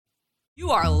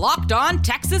You are Locked On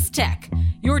Texas Tech,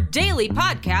 your daily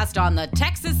podcast on the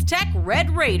Texas Tech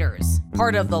Red Raiders.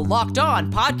 Part of the Locked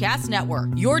On Podcast Network,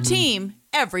 your team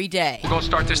every day. We're going to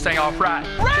start this thing off right.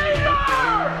 Raider!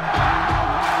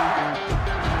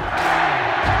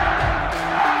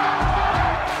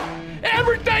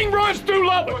 Everything runs through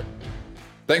Lubbock.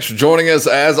 Thanks for joining us,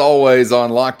 as always,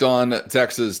 on Locked On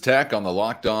Texas Tech on the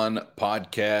Locked On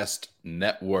Podcast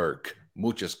Network.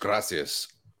 Muchas gracias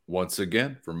once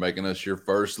again for making us your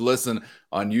first listen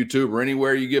on YouTube or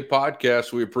anywhere you get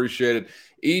podcasts. We appreciate it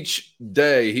each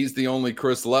day. He's the only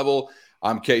Chris Level.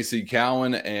 I'm Casey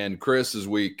Cowan, and Chris, as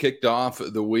we kicked off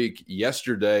the week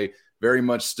yesterday, very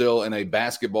much still in a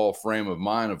basketball frame of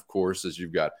mind, of course, as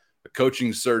you've got a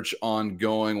coaching search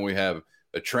ongoing. We have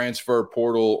a transfer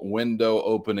portal window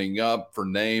opening up for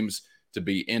names to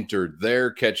be entered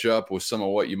there. Catch up with some of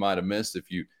what you might have missed if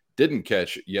you didn't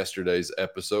catch yesterday's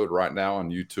episode right now on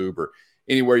YouTube or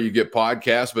anywhere you get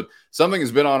podcasts. But something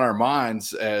has been on our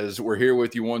minds as we're here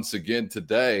with you once again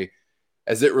today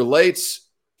as it relates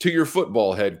to your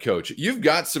football head coach. You've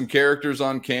got some characters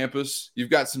on campus. You've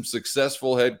got some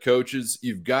successful head coaches.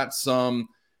 You've got some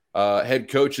head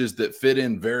coaches that fit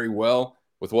in very well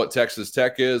with what Texas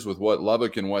Tech is, with what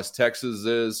Lubbock and West Texas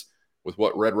is, with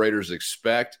what Red Raiders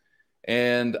expect.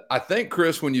 And I think,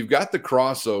 Chris, when you've got the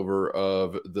crossover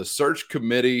of the search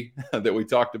committee that we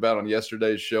talked about on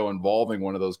yesterday's show involving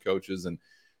one of those coaches and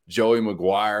Joey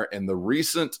McGuire, and the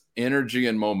recent energy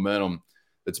and momentum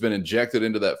that's been injected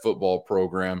into that football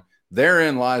program,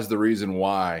 therein lies the reason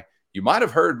why you might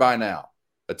have heard by now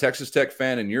a Texas Tech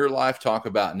fan in your life talk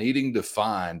about needing to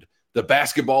find the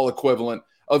basketball equivalent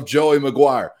of Joey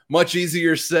McGuire. Much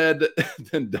easier said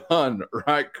than done,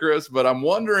 right, Chris? But I'm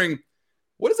wondering,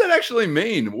 what does that actually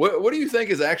mean? What do you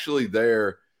think is actually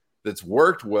there that's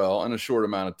worked well in a short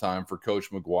amount of time for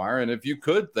Coach McGuire? And if you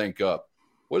could think up,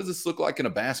 what does this look like in a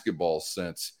basketball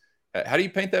sense? How do you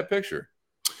paint that picture?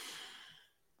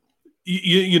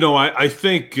 I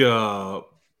think the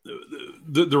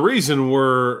reason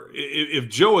if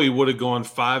Joey would have gone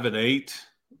 5-8,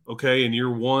 okay, in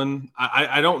year one,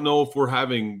 I don't know if we're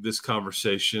having this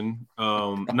conversation.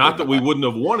 Not that we wouldn't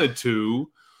have wanted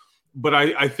to, but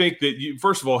I think that,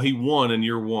 first of all, he won in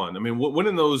year one. I mean,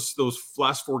 winning those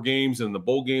last four games and the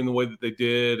bowl game the way that they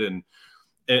did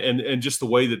and just the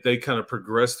way that they kind of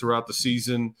progressed throughout the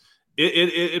season,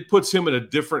 it puts him in a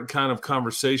different kind of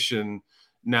conversation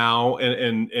now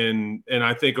and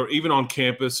I think, or even on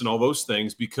campus and all those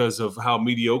things, because of how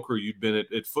mediocre you've been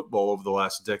at football over the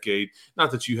last decade.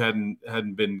 Not that you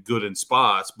hadn't been good in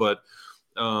spots, but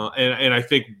and I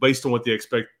think based on what the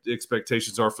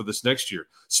expectations are for this next year.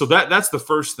 So that's the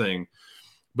first thing.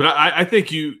 But I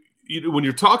think you when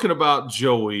you're talking about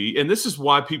Joey, and this is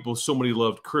why so many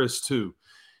loved Chris too,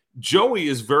 Joey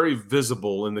is very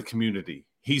visible in the community.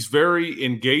 He's very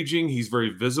engaging. He's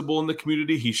very visible in the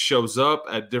community. He shows up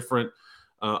at different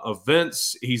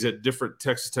events. He's at different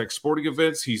Texas Tech sporting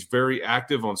events. He's very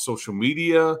active on social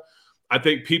media. I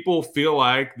think people feel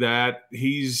like that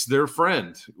he's their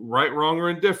friend, right, wrong, or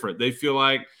indifferent. I feel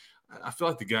like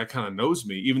the guy kind of knows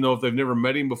me, even though if they've never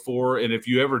met him before. And if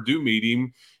you ever do meet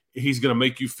him, he's going to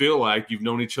make you feel like you've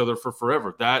known each other for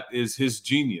forever. That is his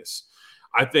genius.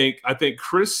 I think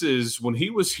Chris when he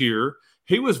was here,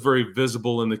 he was very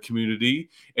visible in the community,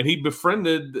 and he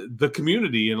befriended the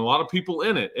community and a lot of people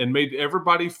in it and made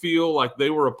everybody feel like they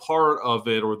were a part of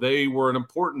it or they were an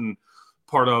important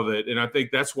part of it. And I think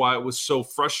that's why it was so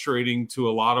frustrating to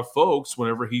a lot of folks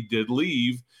whenever he did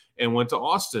leave and went to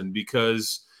Austin,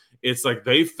 because it's like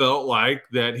they felt like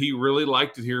that he really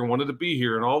liked it here and wanted to be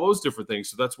here and all those different things.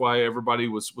 So that's why everybody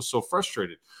was so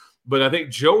frustrated. But I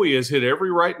think Joey has hit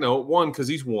every right note. One, because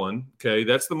he's won. Okay,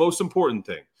 that's the most important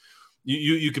thing.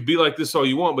 You could be like this all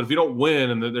you want, but if you don't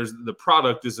win and the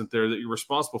product isn't there that you're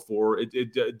responsible for,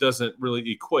 it doesn't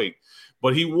really equate.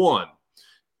 But he won.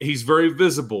 He's very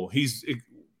visible. He's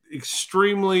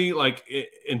extremely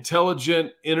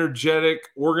intelligent, energetic,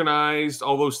 organized,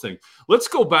 all those things. Let's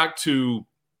go back to,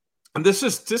 and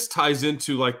this ties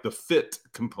into like the fit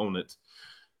component.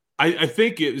 I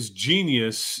think it was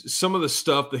genius, some of the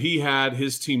stuff that he had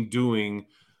his team doing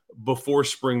before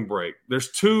spring break.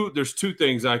 There's two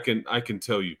things I can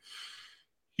tell you.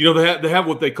 They have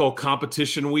what they call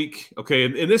competition week. Okay.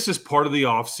 And this is part of the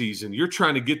off season. You're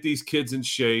trying to get these kids in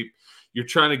shape. You're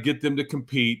trying to get them to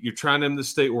compete. You're trying them to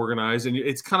stay organized. And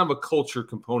it's kind of a culture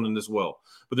component as well.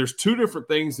 But there's two different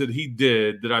things that he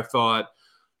did that I thought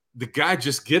the guy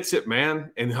just gets it,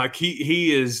 man. And like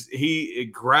he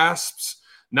grasps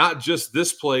not just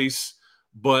this place,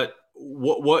 but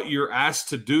what you're asked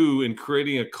to do in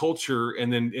creating a culture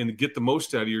and get the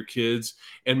most out of your kids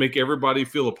and make everybody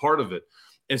feel a part of it.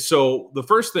 And so the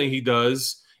first thing he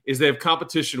does is they have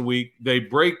competition week. They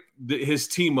break his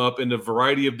team up into a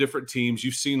variety of different teams.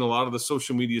 You've seen a lot of the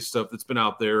social media stuff that's been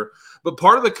out there. But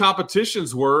part of the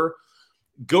competitions were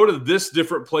go to this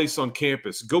different place on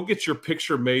campus. Go get your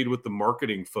picture made with the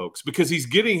marketing folks, because he's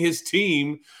getting his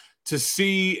team to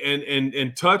see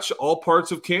and touch all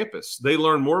parts of campus. They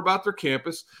learn more about their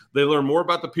campus. They learn more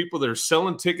about the people that are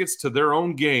selling tickets to their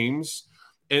own games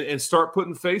and start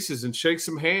putting faces and shake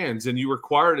some hands. And you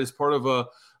require it as part of a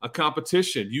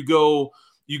competition. You go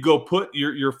put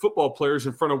your football players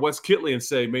in front of West Kitley and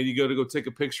say, man, you got to go take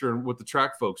a picture with the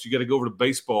track folks. You got to go over to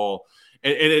baseball.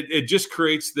 And it just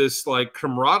creates this like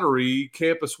camaraderie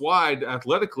campus wide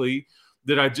athletically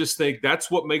that I just think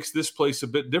that's what makes this place a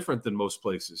bit different than most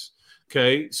places.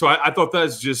 Okay. So I thought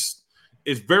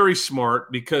is very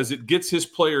smart, because it gets his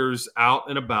players out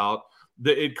and about,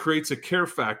 that it creates a care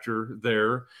factor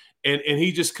there. And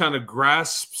he just kind of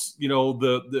grasps,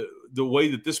 the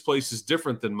way that this place is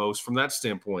different than most from that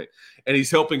standpoint. And he's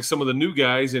helping some of the new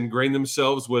guys ingrain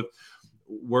themselves with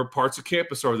where parts of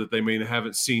campus are that they may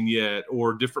haven't seen yet,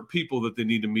 or different people that they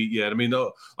need to meet yet. I mean,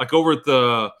 like over at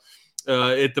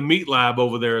the meat lab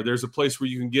over there's a place where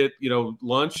you can get,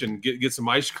 lunch and get some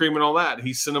ice cream and all that.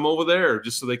 He sent them over there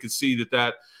just so they could see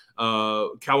that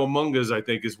Cowamungas, I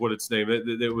think is what it's named.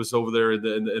 It was over there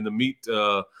in the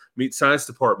meat science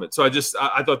department. So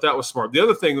I thought that was smart. The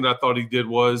other thing that I thought he did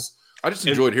was, I just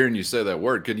enjoyed hearing you say that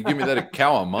word. Can you give me that?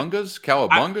 Cowamungas?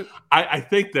 Cowabunga? I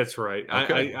think that's right.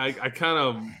 Okay. I kind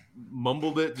of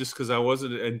mumbled it just because I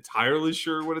wasn't entirely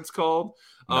sure what it's called.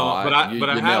 No, but you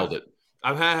nailed it.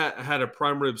 I've had a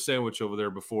prime rib sandwich over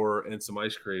there before and some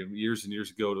ice cream years and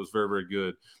years ago. It was very, very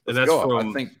good. And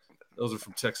those are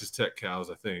from Texas Tech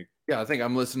cows, I think. Yeah, I think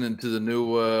I'm listening to the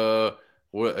new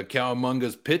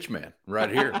Cowamunga's Pitchman right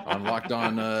here on Locked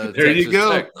On there Texas you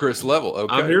go. Tech, Chris Level.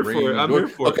 Okay, I'm here for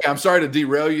it. Okay, I'm sorry to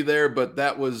derail you there, but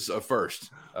that was a first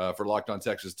for Locked On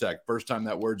Texas Tech. First time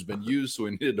that word's been used, so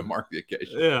we needed to mark the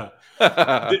occasion. Yeah.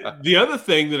 The other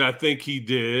thing that I think he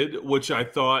did, which I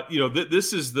thought,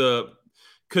 this is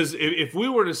because if we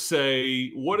were to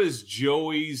say, what is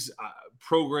Joey's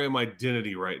program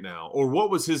identity right now, or what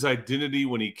was his identity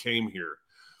when he came here?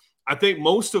 I think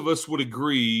most of us would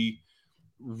agree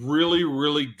really,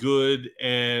 really good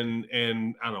and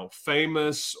I don't know,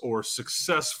 famous or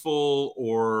successful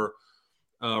or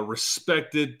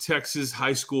respected Texas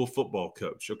high school football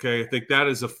coach. Okay. I think that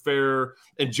is a fair,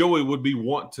 and Joey would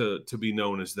want to be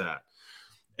known as that.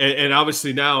 And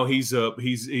obviously now he's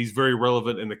very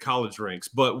relevant in the college ranks.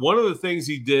 But one of the things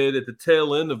he did at the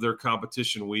tail end of their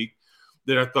competition week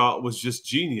that I thought was just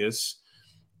genius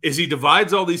is he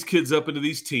divides all these kids up into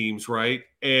these teams, right?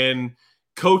 And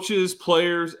coaches,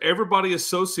 players, everybody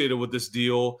associated with this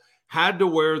deal had to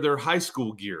wear their high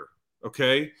school gear,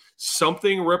 okay?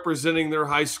 Something representing their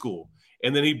high school.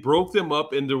 And then he broke them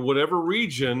up into whatever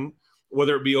region,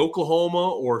 whether it be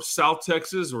Oklahoma or South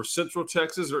Texas or Central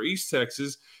Texas or East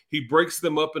Texas. He breaks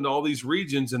them up into all these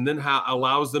regions and then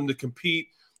allows them to compete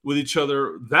with each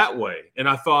other that way. And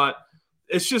I thought,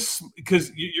 it's just because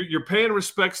you're paying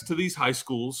respects to these high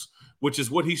schools, which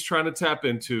is what he's trying to tap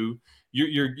into.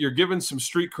 You're giving some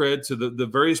street cred to the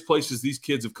various places these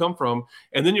kids have come from,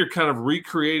 and then you're kind of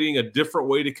recreating a different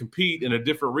way to compete and a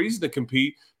different reason to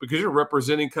compete because you're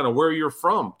representing kind of where you're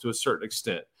from to a certain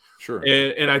extent. Sure.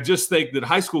 And I just think that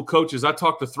high school coaches, I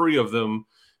talked to 3 of them,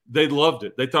 they loved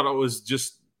it. They thought it was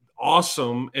just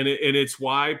awesome, and it's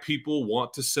why people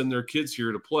want to send their kids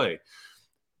here to play.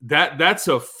 That's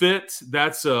a fit.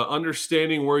 That's a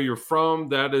understanding where you're from.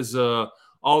 That is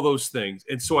all those things.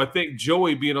 And so I think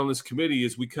Joey being on this committee,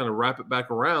 as we kind of wrap it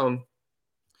back around,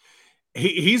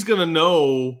 he's going to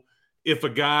know if a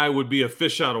guy would be a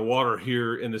fish out of water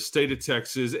here in the state of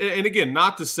Texas. And again,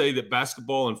 not to say that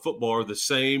basketball and football are the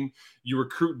same. You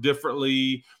recruit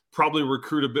differently, probably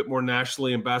recruit a bit more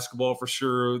nationally in basketball for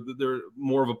sure. There's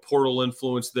more of a portal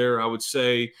influence there, I would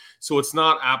say. So it's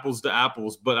not apples to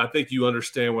apples, but I think you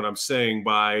understand what I'm saying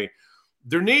by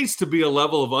there needs to be a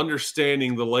level of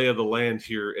understanding the lay of the land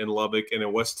here in Lubbock and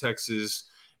in West Texas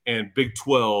and Big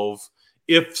 12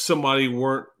 if somebody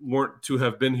weren't to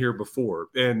have been here before.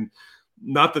 And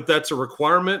not that that's a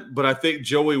requirement, but I think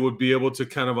Joey would be able to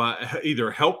kind of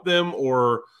either help them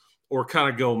or kind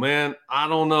of go, man, I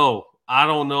don't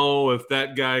know if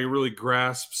that guy really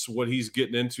grasps what he's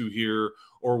getting into here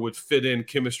or would fit in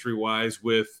chemistry-wise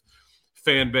with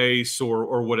fan base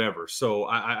or whatever. So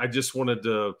I just wanted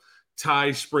to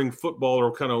tie spring football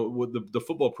or kind of with the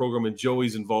football program and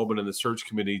Joey's involvement in the search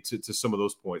committee to some of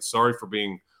those points. Sorry for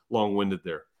being long-winded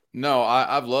there. No,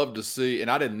 I've loved to see,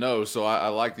 and I didn't know, so I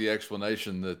like the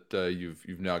explanation that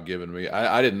you've now given me.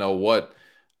 I didn't know what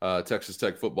Texas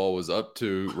Tech football was up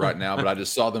to right now, but I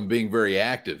just saw them being very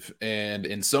active, and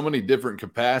in so many different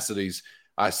capacities.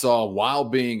 I saw while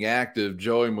being active,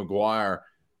 Joey McGuire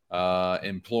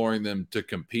imploring them to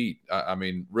compete. I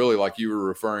mean, really, like you were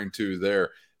referring to there,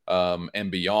 and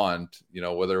beyond.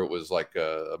 Whether it was like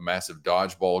a massive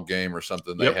dodgeball game or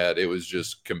something they had, it was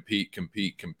just compete.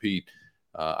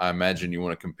 I imagine you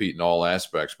want to compete in all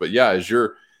aspects. But yeah, as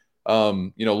you're,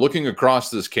 looking across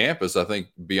this campus, I think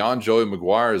beyond Joey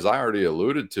McGuire, as I already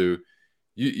alluded to,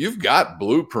 you've got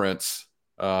blueprints,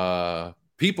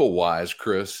 people-wise,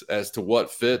 Chris, as to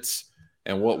what fits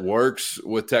and what works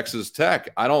with Texas Tech.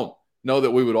 I don't know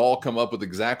that we would all come up with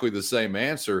exactly the same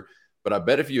answer, but I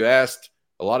bet if you asked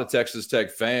a lot of Texas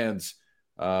Tech fans,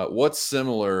 what's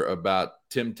similar about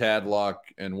Tim Tadlock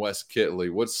and Wes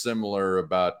Kitley? What's similar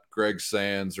about Greg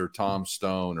Sands or Tom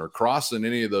Stone or crossing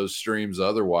any of those streams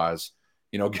otherwise?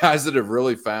 Guys that have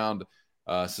really found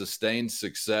sustained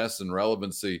success and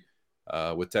relevancy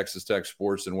with Texas Tech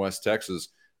sports in West Texas.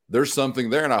 There's something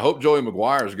there, and I hope Joey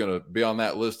McGuire is going to be on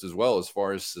that list as well as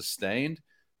far as sustained.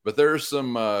 But there's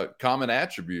some common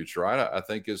attributes, right? I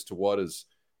think as to what is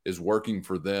working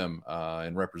for them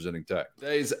in representing Tech.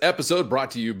 Today's episode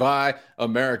brought to you by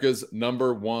America's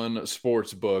 #1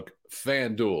 sports book,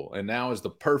 FanDuel. And now is the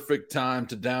perfect time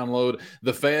to download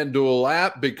the FanDuel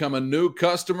app. Become a new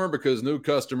customer because new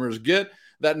customers get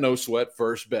that no-sweat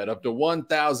first bet. Up to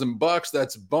 $1,000.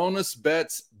 That's bonus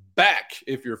bets back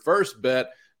if your first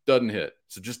bet doesn't hit.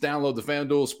 So just download the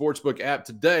FanDuel Sportsbook app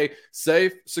today.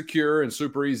 Safe, secure, and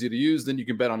super easy to use. Then you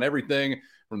can bet on everything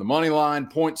from the money line,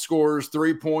 point scores,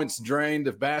 3 points drained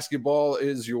if basketball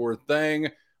is your thing,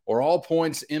 or all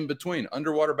points in between,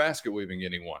 underwater basket weaving,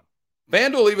 anyone.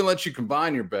 FanDuel even lets you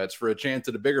combine your bets for a chance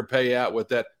at a bigger payout with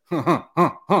that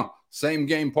same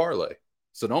game parlay.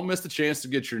 So don't miss the chance to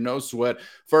get your no-sweat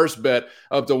first bet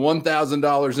up to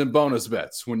 $1,000 in bonus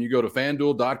bets when you go to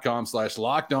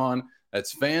FanDuel.com/lockedon.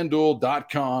 That's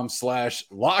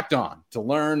FanDuel.com/lockedon to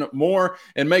learn more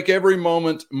and make every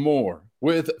moment more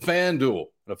with FanDuel,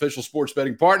 an official sports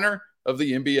betting partner of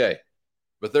the NBA.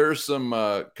 But there's some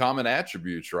common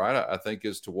attributes, right? I think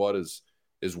as to what is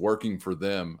working for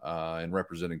them in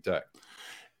representing Tech.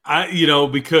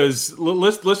 Because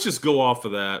let's just go off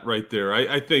of that right there.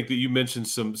 I think that you mentioned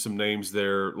some names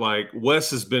there. Like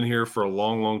Wes has been here for a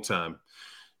long, long time.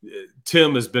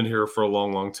 Tim has been here for a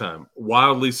long, long time.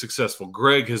 Wildly successful.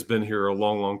 Greg has been here a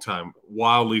long, long time.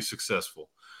 Wildly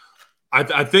successful.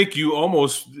 I think you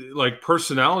almost, like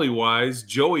personality-wise,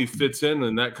 Joey fits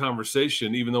in that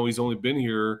conversation, even though he's only been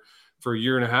here for a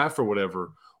year and a half or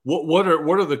whatever. What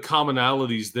are the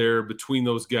commonalities there between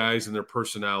those guys and their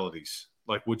personalities?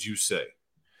 Like, would you say?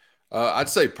 I'd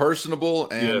say personable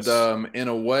and in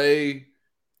a way,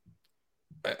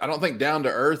 I don't think down to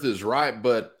earth is right,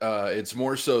 but it's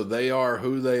more so they are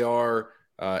who they are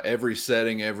every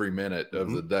setting, every minute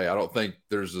of the day. I don't think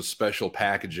there's a special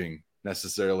packaging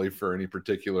necessarily for any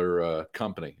particular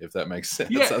company, if that makes sense.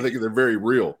 Yeah. I think they're very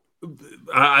real.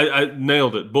 I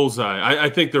nailed it. Bullseye. I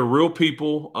think they're real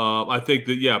people. I think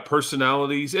that,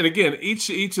 personalities. And again, each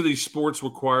of these sports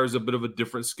requires a bit of a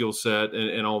different skill set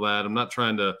and all that. I'm not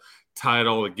trying to tie it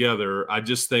all together. I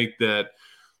just think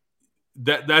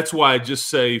that's why I just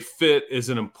say fit is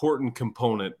an important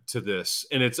component to this.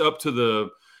 And it's up to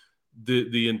the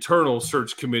internal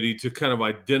search committee to kind of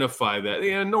identify that.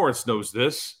 And Norris knows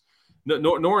this.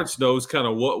 Norris knows kind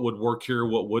of what would work here,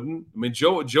 what wouldn't. I mean,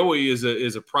 Joey is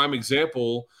a prime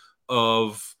example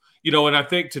of, and I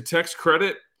think to Tech's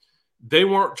credit, they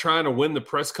weren't trying to win the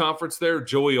press conference there.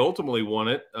 Joey ultimately won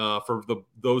it for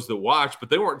those that watch,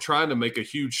 but they weren't trying to make a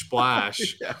huge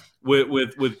splash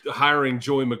with hiring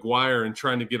Joey McGuire and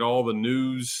trying to get all the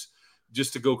news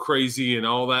just to go crazy and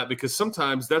all that, because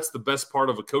sometimes that's the best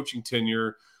part of a coaching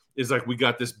tenure is like, we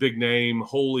got this big name,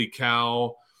 holy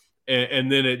cow.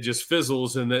 And then it just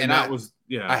fizzles, and then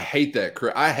I hate that.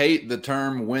 I hate the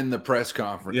term "win the press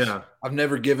conference." Yeah, I've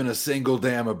never given a single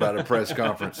damn about a press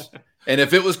conference. And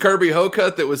if it was Kirby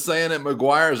Hocutt that was saying it,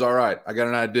 McGuire's all right. I got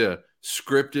an idea: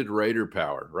 scripted Raider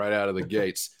power right out of the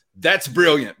gates. That's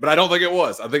brilliant, but I don't think it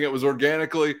was. I think it was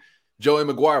organically Joey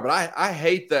McGuire. But I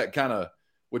hate that kind of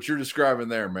what you're describing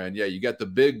there, man. Yeah, you got the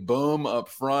big boom up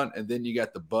front, and then you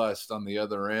got the bust on the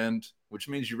other end, which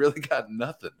means you really got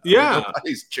nothing. Yeah.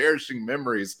 Nobody's cherishing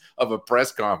memories of a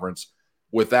press conference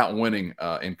without winning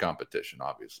in competition,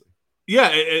 obviously. Yeah,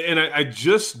 and I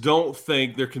just don't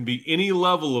think there can be any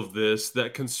level of this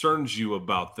that concerns you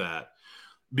about that,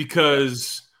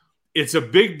 because it's a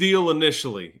big deal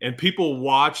initially, and people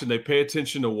watch and they pay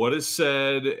attention to what is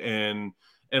said and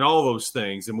all those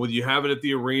things. And when you have it at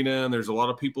the arena and there's a lot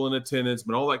of people in attendance,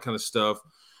 but all that kind of stuff,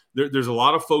 there's a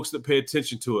lot of folks that pay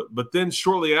attention to it. But then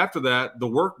shortly after that, the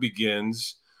work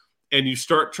begins, and you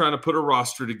start trying to put a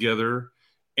roster together,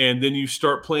 and then you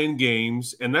start playing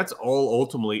games, and that's all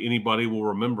ultimately anybody will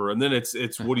remember. And then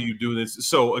it's what do you do?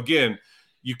 So again,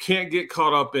 you can't get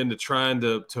caught up into trying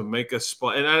to make a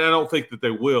spot. And I don't think that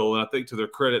they will. And I think to their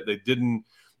credit,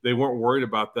 they weren't worried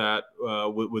about that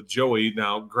with Joey.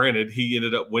 Now, granted, he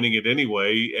ended up winning it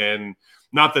anyway. And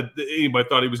not that anybody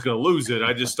thought he was going to lose it.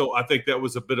 I think that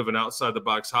was a bit of an outside the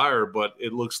box hire, but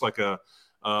it looks like a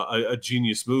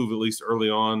genius move, at least early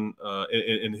on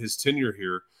in his tenure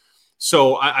here.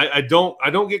 So I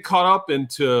don't get caught up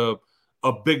into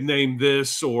a big name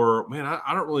this, or man,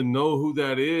 I don't really know who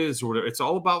that is, or whatever. It's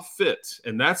all about fit,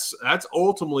 and that's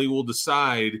ultimately will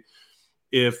decide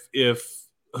if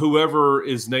whoever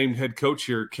is named head coach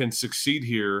here can succeed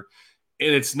here.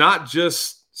 And it's not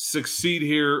just succeed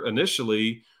here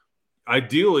initially.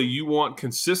 Ideally, you want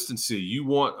consistency. You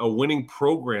want a winning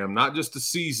program, not just a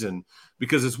season,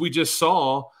 because as we just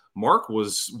saw, Mark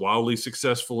was wildly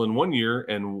successful in one year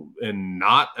and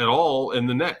not at all in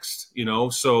the next.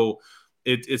 So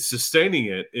it's sustaining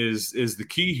it is the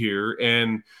key here.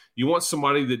 And you want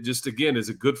somebody that just, again, is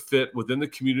a good fit within the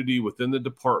community, within the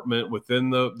department, within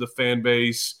the fan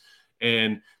base.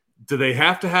 And do they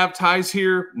have to have ties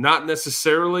here? Not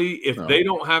necessarily. If they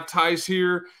don't have ties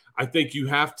here, I think you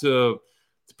have to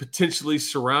potentially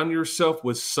surround yourself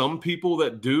with some people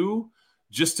that do,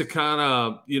 just to kind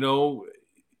of,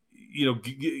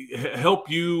 help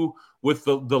you with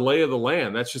the lay of the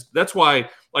land. That's why,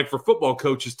 like for football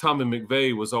coaches, Tommy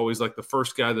McVay was always like the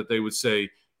first guy that they would say,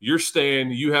 you're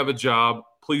staying, you have a job,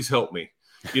 please help me,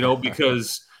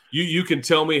 because you can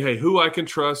tell me, hey, who I can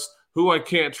trust, who I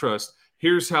can't trust.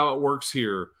 Here's how it works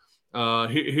here.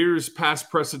 Here's past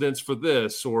precedents for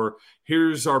this, or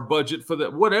here's our budget for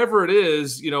that, whatever it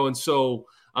is, and so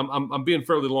I'm being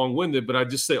fairly long-winded, but I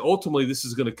just say ultimately this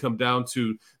is going to come down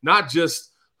to not just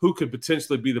who could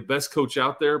potentially be the best coach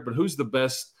out there, but who's the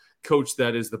best coach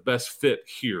that is the best fit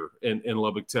here in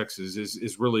Lubbock, Texas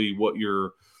is really what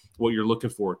you're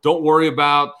looking for. Don't worry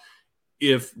about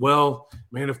if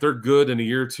they're good in a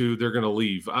year or two, they're going to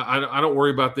leave. I don't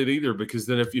worry about that either, because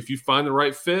then if you find the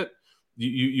right fit,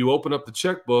 you open up the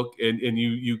checkbook and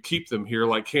you keep them here,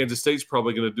 like Kansas State's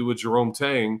probably going to do with Jerome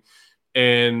Tang.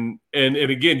 And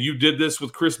again, you did this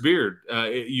with Chris Beard.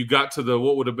 You got to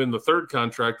what would have been the third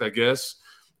contract, I guess.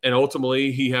 And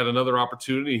ultimately he had another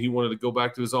opportunity. He wanted to go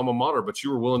back to his alma mater, but you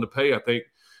were willing to pay, I think,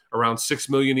 around $6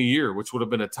 million a year, which would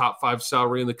have been a top 5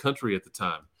 salary in the country at the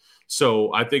time.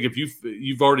 So I think if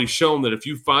you've already shown that if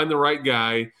you find the right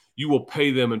guy, you will pay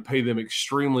them and pay them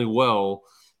extremely well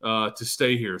to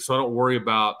stay here. So I don't worry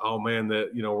about,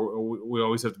 we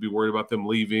always have to be worried about them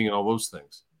leaving and all those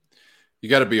things. You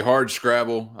got to be hard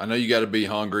scrabble. I know you got to be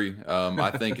hungry. I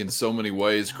think in so many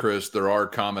ways, Chris, there are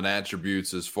common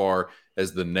attributes as far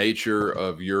as the nature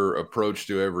of your approach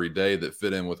to every day that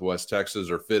fit in with West Texas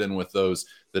or fit in with those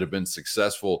that have been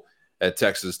successful at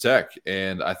Texas Tech.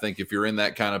 And I think if you're in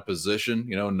that kind of position,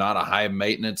 not a high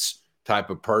maintenance type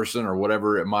of person or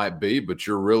whatever it might be, but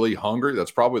you're really hungry,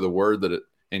 that's probably the word that it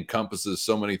encompasses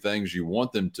so many things you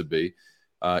want them to be.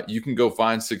 You can go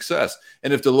find success.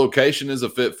 And if the location is a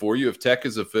fit for you, if Tech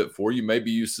is a fit for you, maybe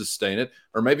you sustain it,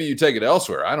 or maybe you take it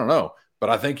elsewhere. I don't know. But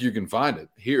I think you can find it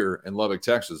here in Lubbock,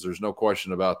 Texas. There's no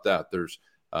question about that. There's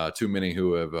too many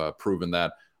who have proven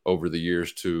that over the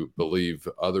years to believe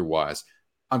otherwise.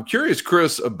 I'm curious,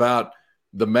 Chris, about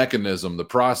the mechanism, the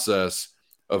process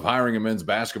of hiring a men's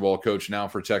basketball coach now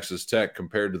for Texas Tech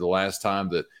compared to the last time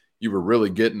that you were really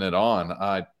getting it on.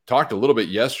 I talked a little bit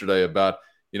yesterday about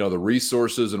the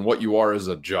resources and what you are as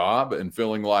a job, and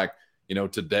feeling like,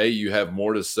 today you have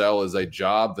more to sell as a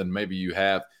job than maybe you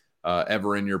have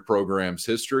ever in your program's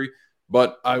history.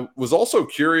 But I was also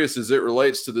curious as it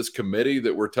relates to this committee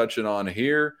that we're touching on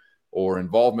here, or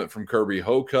involvement from Kirby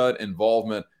Hocutt,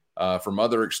 involvement from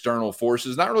other external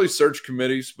forces, not really search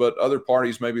committees, but other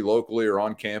parties maybe locally or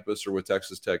on campus or with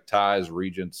Texas Tech ties,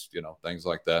 regents, things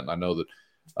like that. And I know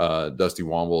that Dusty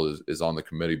Womble is on the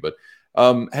committee, but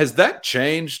has that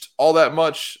changed all that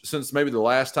much since maybe the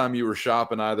last time you were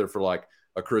shopping either for like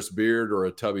a Chris Beard or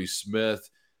a Tubby Smith?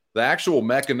 The actual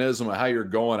mechanism of how you're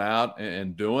going out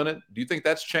and doing it, do you think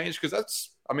that's changed? Because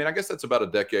I mean, I guess that's about a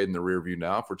decade in the rear view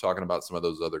now if we're talking about some of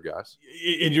those other guys.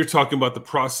 And you're talking about the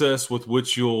process with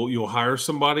which you'll hire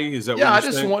somebody? Is that Yeah, what I you're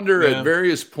just saying? wonder Yeah. at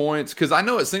various points, because I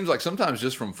know it seems like sometimes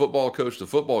just from football coach to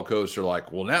football coach, they're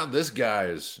like, well, now this guy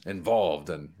is involved,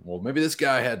 and well, maybe this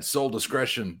guy had sole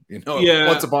discretion, Yeah.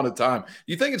 once upon a time.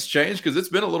 You think it's changed? Because it's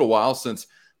been a little while since,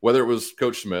 whether it was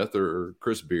Coach Smith or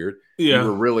Chris Beard, you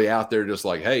were really out there just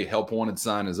like, hey, help wanted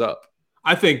sign is up.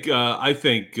 I think, and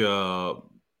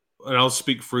I'll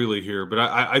speak freely here, but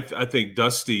I think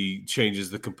Dusty changes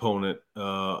the component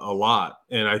a lot,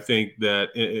 and I think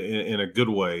that in a good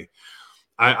way.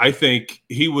 I think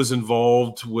he was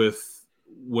involved with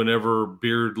whenever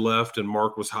Beard left and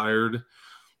Mark was hired,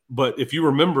 but if you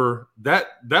remember,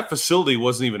 that facility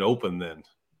wasn't even open then.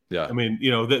 Yeah, I mean,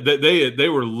 they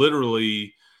were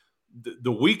literally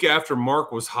the week after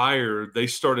Mark was hired, they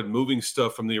started moving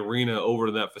stuff from the arena over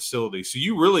to that facility. So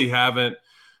you really haven't,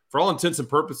 for all intents and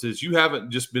purposes, you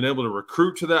haven't just been able to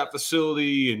recruit to that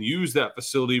facility and use that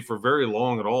facility for very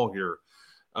long at all here.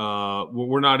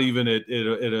 We're not even at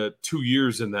 2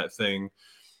 years in that thing.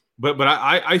 But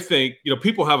I think,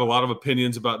 people have a lot of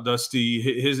opinions about Dusty.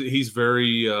 He's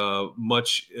very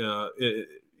much,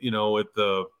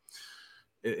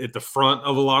 at the front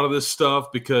of a lot of this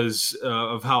stuff because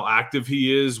of how active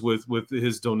he is with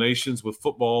his donations with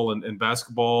football and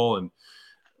basketball. And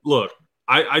look,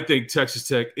 I think Texas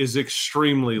Tech is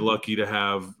extremely lucky to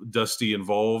have Dusty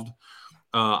involved.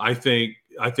 I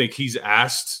think he's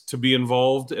asked to be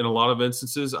involved in a lot of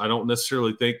instances. I don't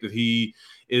necessarily think that he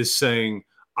is saying,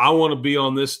 I want to be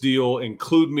on this deal,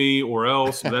 include me or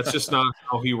else. That's just not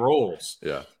how he rolls.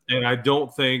 Yeah. And I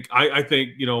don't think – I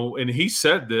think, and he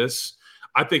said this,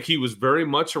 I think he was very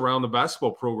much around the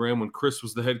basketball program when Chris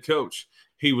was the head coach.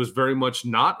 He was very much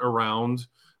not around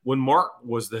when Mark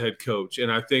was the head coach.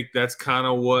 And I think that's kind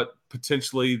of what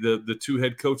potentially the two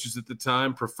head coaches at the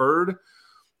time preferred.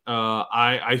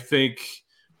 I think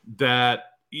that,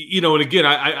 and again,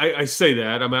 I say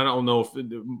that. I mean, I don't know if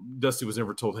Dusty was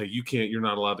ever told, hey, you're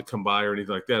not allowed to come by or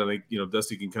anything like that. I think,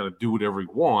 Dusty can kind of do whatever he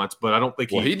wants, but I don't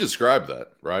think he described that,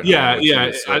 right? Yeah.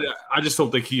 I just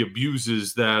don't think he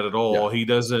abuses that at all.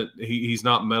 Yeah. He's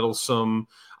not meddlesome.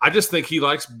 I just think he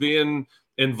likes being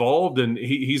involved, and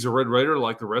he's a Red Raider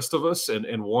like the rest of us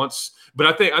and wants, but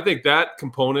I think that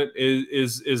component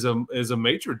is a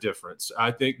major difference,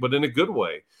 I think, but in a good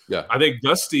way. Yeah. I think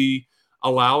Dusty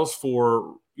allows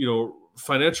for,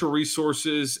 financial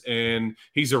resources, and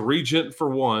he's a regent for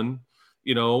one,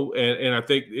 and I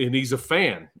think, and he's a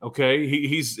fan. Okay.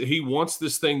 He wants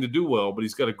this thing to do well, but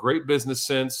he's got a great business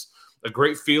sense, a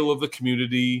great feel of the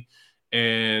community,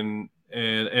 and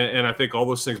I think all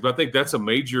those things, but I think that's a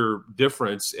major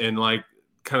difference in like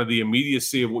kind of the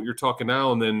immediacy of what you're talking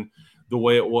now. And then the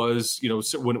way it was,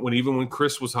 when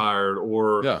Chris was hired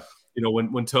or,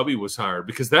 when Tubby was hired,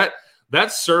 because that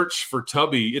search for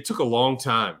Tubby, it took a long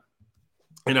time.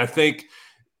 And I think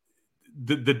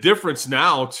the difference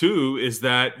now too, is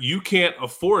that you can't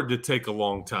afford to take a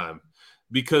long time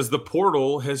because the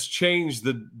portal has changed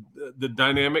the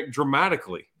dynamic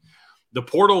dramatically. The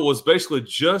portal was basically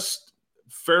just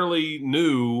fairly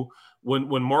new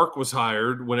when Mark was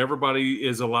hired, when everybody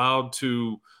is allowed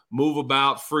to move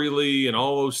about freely and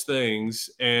all those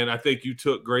things. And I think you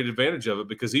took great advantage of it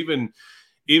because even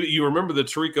you remember the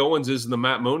Tariq Owenses and the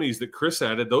Matt Mooney's that Chris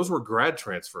added, those were grad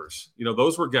transfers.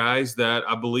 Those were guys that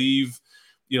I believe,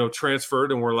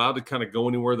 transferred and were allowed to kind of go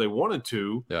anywhere they wanted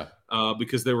to,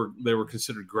 because they were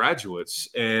considered graduates.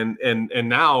 And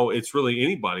now it's really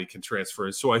anybody can transfer.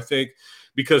 And so I think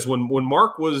because when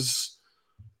Mark was –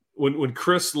 when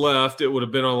Chris left, it would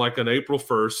have been on like on April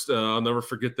 1st. I'll never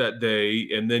forget that day.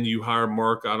 And then you hire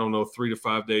Mark, I don't know, 3 to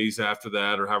 5 days after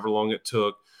that or however long it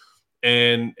took.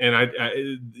 And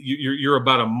you're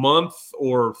about a month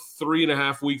or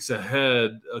 3.5 weeks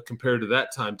ahead compared to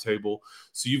that timetable.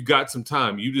 So you've got some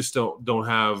time. You just don't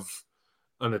have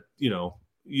you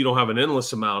don't have an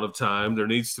endless amount of time. There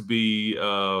needs to be,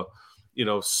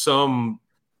 some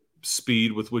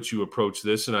speed with which you approach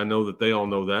this. And I know that they all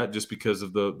know that just because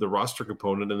of the roster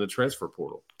component and the transfer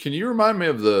portal. Can you remind me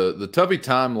of the Tubby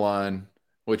timeline,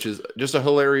 which is just a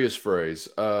hilarious phrase?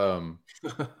 That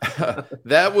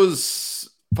was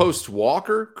post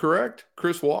Walker, correct?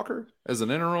 Chris Walker as an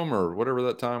interim or whatever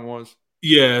that time was.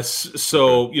 Yes.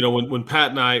 So, when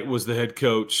Pat Knight was the head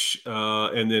coach,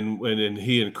 and then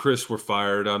he and Chris were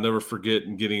fired, I'll never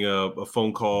forget getting a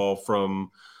phone call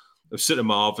from sitting in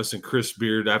my office, and Chris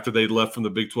Beard, after they left from the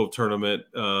Big 12 tournament,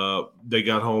 they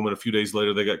got home, and a few days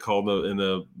later they got called in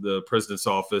the president's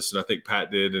office, and I think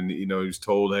Pat did, and he was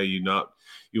told, hey, you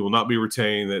will not be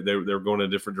retained, that they're going in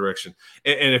a different direction.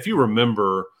 And if you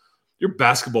remember, your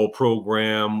basketball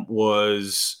program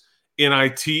was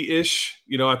NIT-ish.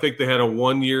 I think they had a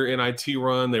 1-year NIT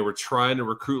run. They were trying to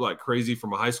recruit like crazy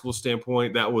from a high school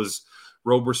standpoint. That was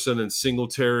Roberson and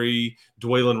Singletary.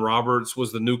 Dwaylon Roberts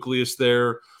was the nucleus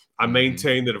there. I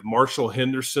maintain that if Marshall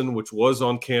Henderson, which was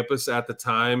on campus at the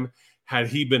time, had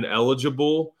he been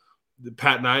eligible,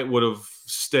 Pat Knight would have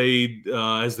stayed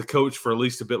as the coach for at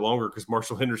least a bit longer, because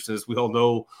Marshall Henderson, as we all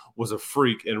know, was a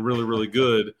freak and really, really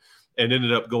good, and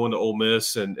ended up going to Ole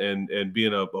Miss and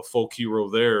being a folk hero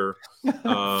there.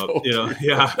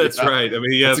 Yeah, that's right. I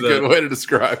mean, that's a good way to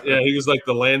describe it. Yeah, he was like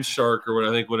the land shark or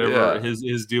whatever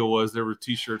his deal was. There were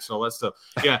T-shirts and all that stuff.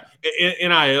 Yeah,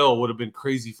 NIL would have been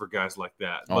crazy for guys like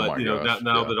that. But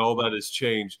now that all that has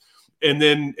changed, and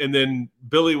then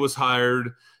Billy was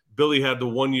hired. Billy had the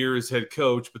 1 year as head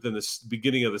coach, but then the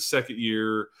beginning of the second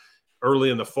year, early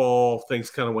in the fall,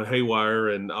 things kind of went haywire.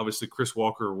 And obviously Chris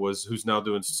Walker who's now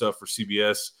doing stuff for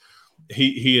CBS.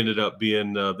 He ended up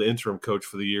being the interim coach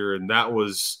for the year. And that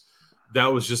was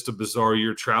just a bizarre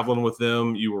year traveling with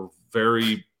them. You were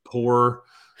very poor.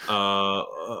 You were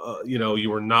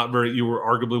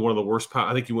arguably one of the worst.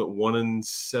 I think you went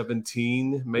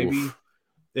 1-17 maybe. Oof.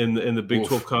 In the Big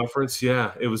 12 conference.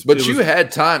 Yeah, it was. But you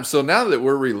had time. So now that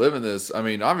we're reliving this, I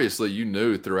mean, obviously you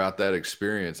knew throughout that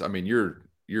experience. I mean,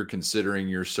 you're considering,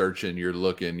 you're searching, you're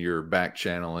looking, you're back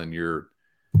channeling, you're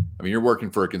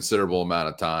working for a considerable amount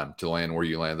of time to land where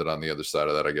you landed on the other side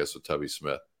of that, I guess, with Tubby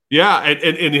Smith. Yeah,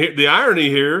 and the irony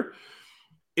here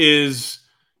is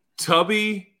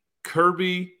Tubby,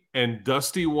 Kirby, and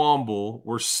Dusty Womble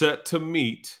were set to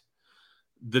meet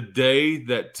the day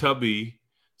that Tubby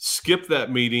skipped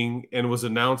that meeting and was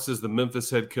announced as the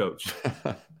Memphis head coach.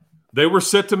 They were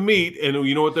set to meet, and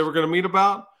you know what they were going to meet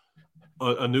about?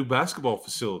 A new basketball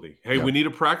facility. Hey, we need a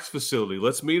practice facility.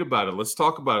 Let's meet about it. Let's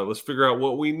talk about it. Let's figure out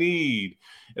what we need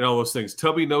and all those things.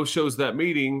 Tubby no-shows that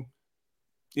meeting,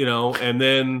 and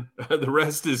then the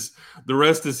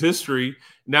rest is history.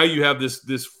 Now you have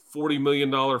this $40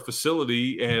 million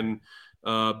facility, and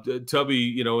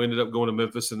Tubby, ended up going to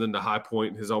Memphis and then to High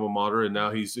Point, his alma mater, and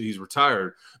now he's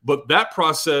retired. But that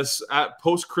process at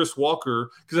post Chris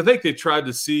Walker, because I think they tried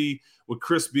to see, would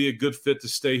Chris be a good fit to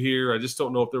stay here? I just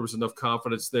don't know if there was enough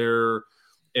confidence there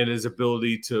in his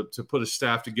ability to put a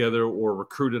staff together or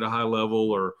recruit at a high level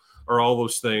or all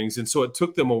those things. And so it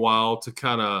took them a while to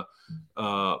kind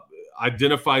of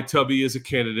identify Tubby as a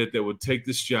candidate that would take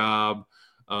this job.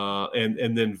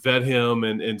 And then vet him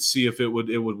and see if it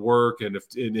would work. And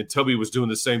if Tubby was doing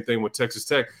the same thing with Texas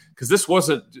Tech, because this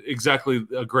wasn't exactly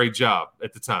a great job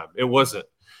at the time. It wasn't.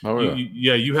 Oh,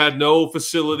 yeah. You had no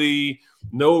facility,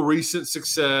 no recent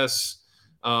success.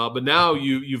 But now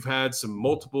you've had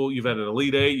you've had an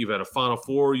Elite Eight, you've had a Final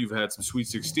Four, you've had some Sweet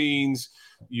 16s.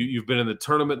 You've been in the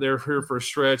tournament here for a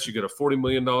stretch. You got a $40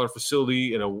 million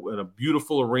facility in a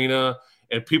beautiful arena.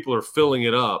 And people are filling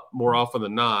it up more often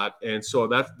than not. And so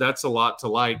that's a lot to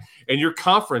like. And your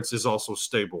conference is also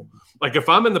stable. Like if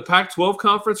I'm in the Pac-12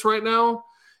 conference right now,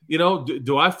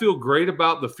 do I feel great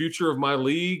about the future of my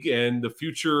league and the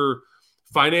future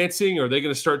financing? Or are they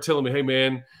going to start telling me, hey,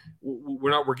 man,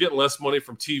 we're getting less money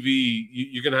from TV.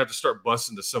 You're going to have to start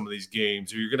busting to some of these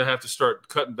games, or you're going to have to start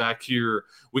cutting back here.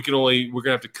 We're going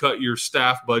to have to cut your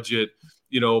staff budget,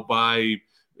 by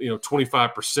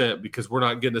 25% because we're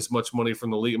not getting as much money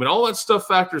from the league. I mean, all that stuff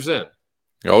factors in.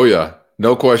 Oh, yeah.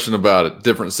 No question about it.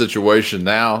 Different situation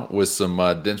now with some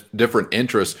different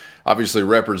interests, obviously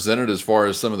represented as far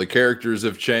as some of the characters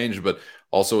have changed, but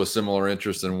also a similar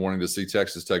interest in wanting to see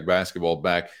Texas Tech basketball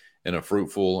back in a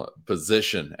fruitful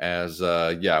position as,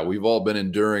 we've all been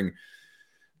enduring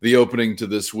the opening to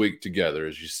this week together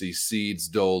as you see seeds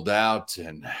doled out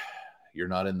and you're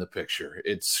not in the picture.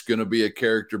 It's going to be a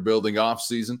character-building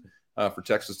offseason for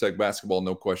Texas Tech basketball,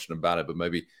 no question about it, but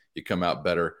maybe you come out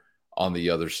better on the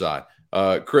other side.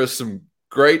 Chris, some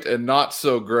great and not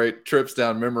so great trips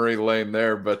down memory lane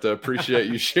there, but appreciate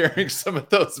you sharing some of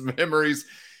those memories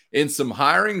in some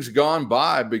hirings gone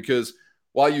by, because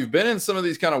while you've been in some of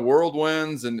these kind of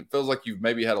whirlwinds and it feels like you've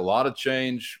maybe had a lot of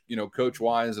change,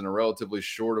 coach-wise in a relatively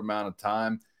short amount of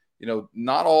time,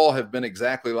 not all have been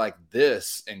exactly like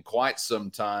this in quite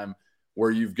some time where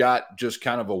you've got just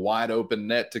kind of a wide open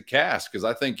net to cast. Because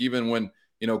I think even when,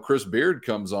 Chris Beard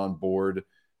comes on board,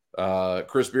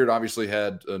 Chris Beard obviously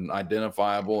had an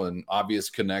identifiable and obvious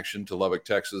connection to Lubbock,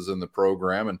 Texas in the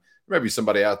program. And maybe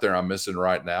somebody out there I'm missing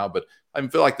right now, but I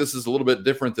feel like this is a little bit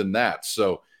different than that.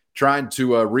 So trying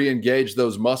to re-engage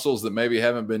those muscles that maybe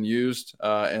haven't been used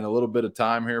in a little bit of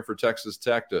time here for Texas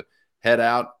Tech to head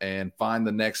out and find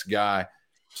the next guy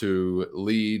to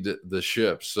lead the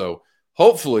ship. So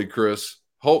hopefully, Chris,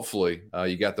 hopefully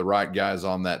you got the right guys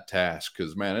on that task,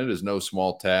 because, man, it is no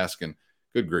small task. And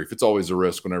good grief, it's always a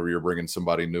risk whenever you're bringing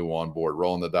somebody new on board,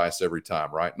 rolling the dice every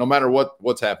time, right? No matter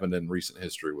what's happened in recent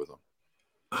history with them.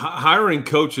 Hiring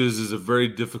coaches is a very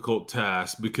difficult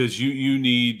task because you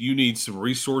need some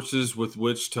resources with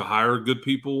which to hire good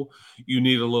people. You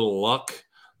need a little luck.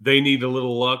 They need a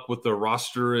little luck with the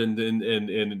roster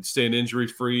and staying injury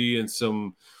free and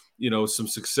some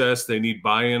success. They need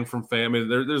buy-in from family.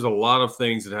 There's a lot of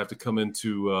things that have to come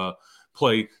into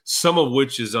play, some of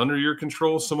which is under your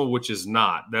control, some of which is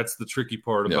not. That's the tricky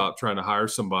part about trying to hire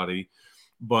somebody.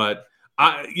 But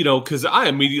because I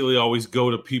immediately always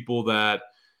go to people that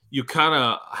you kind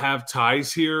of have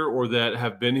ties here or that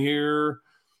have been here.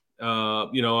 I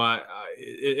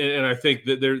think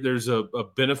that there's a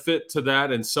benefit to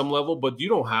that in some level, but you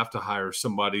don't have to hire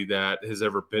somebody that has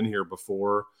ever been here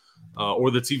before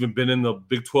or that's even been in the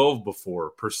Big 12 before,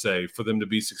 per se, for them to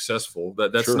be successful.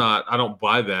 That's Sure. not – I don't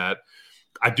buy that.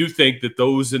 I do think that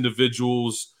those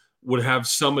individuals would have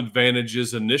some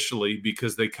advantages initially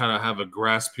because they kind of have a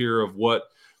grasp here of what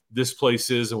this place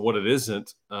is and what it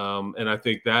isn't. And I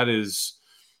think that is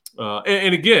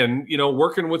and again,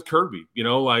 working with Kirby,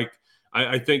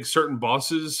 I think certain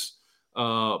bosses,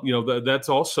 that's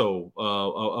also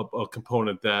a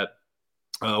component that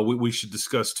we should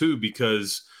discuss too,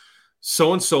 because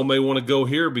so-and-so may want to go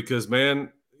here because,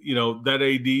 man, that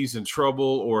AD's in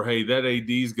trouble, or, hey, that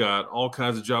AD's got all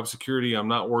kinds of job security I'm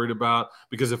not worried about.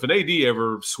 Because if an AD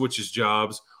ever switches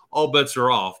jobs, all bets are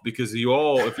off, because if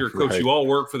you're a coach, Right. you all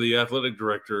work for the athletic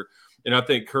director. And I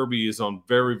think Kirby is on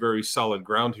very, very solid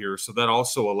ground here. So that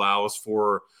also allows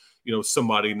for,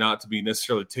 somebody not to be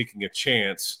necessarily taking a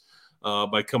chance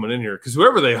by coming in here. Because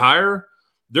whoever they hire,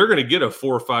 they're going to get a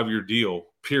 4 or 5 year deal,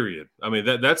 period. I mean,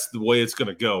 that's the way it's going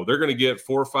to go. They're going to get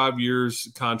 4 or 5 years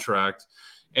contract.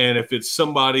 And if it's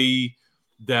somebody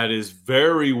that is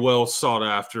very well sought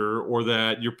after, or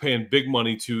that you're paying big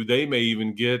money to, they may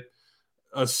even get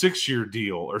a 6-year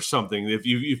deal or something. If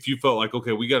you felt like,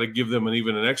 okay, we got to give them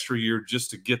even an extra year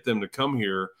just to get them to come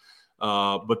here.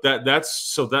 But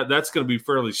that's going to be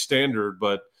fairly standard.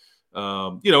 But,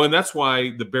 and that's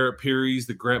why the Barrett Peary's,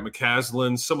 the Grant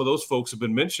McCaslin, some of those folks have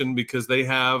been mentioned because they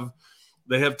have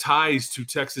ties to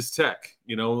Texas Tech,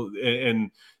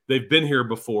 and they've been here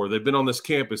before. They've been on this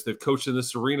campus. They've coached in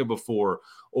this arena before.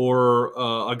 Or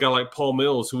a guy like Paul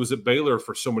Mills, who was at Baylor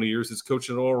for so many years, is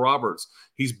coaching Oral Roberts.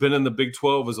 He's been in the Big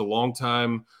 12 as a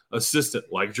longtime assistant,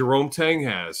 like Jerome Tang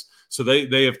has. So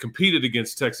they have competed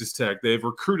against Texas Tech. They have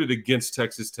recruited against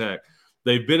Texas Tech.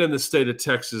 They've been in the state of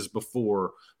Texas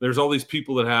before. There's all these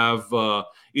people that have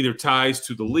either ties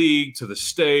to the league, to the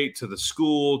state, to the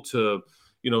school, to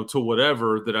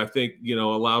whatever, that I think,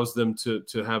 allows them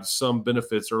to have some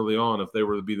benefits early on if they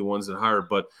were to be the ones that hired.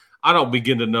 But I don't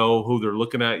begin to know who they're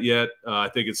looking at yet. I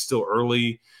think it's still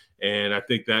early, and I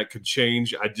think that could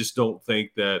change. I just don't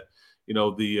think that,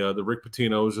 the Rick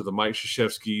Pitino's or the Mike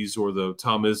Krzyzewski's or the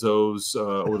Tom Izzo's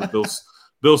or the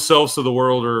Bill Selfs of the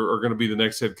world are going to be the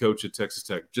next head coach at Texas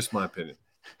Tech. Just my opinion.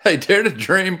 Hey, dare to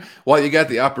dream while you got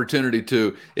the opportunity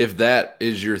to, if that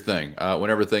is your thing.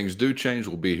 Whenever things do change,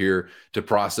 we'll be here to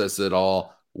process it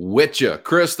all with you.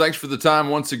 Chris, thanks for the time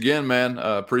once again, man.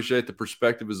 Appreciate the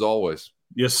perspective as always.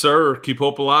 Yes, sir. Keep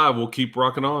hope alive. We'll keep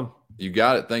rocking on. You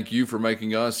got it. Thank you for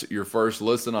making us your first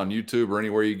listen on YouTube or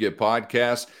anywhere you get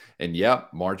podcasts. And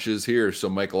March is here. So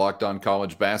make Locked On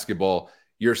College Basketball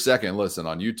your second listen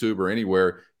on YouTube or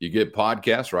anywhere you get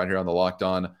podcasts, right here on the Locked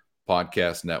On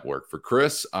Podcast Network. For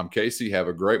Chris, I'm Casey. Have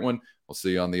a great one. We'll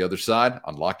see you on the other side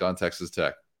on Locked On Texas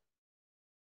Tech.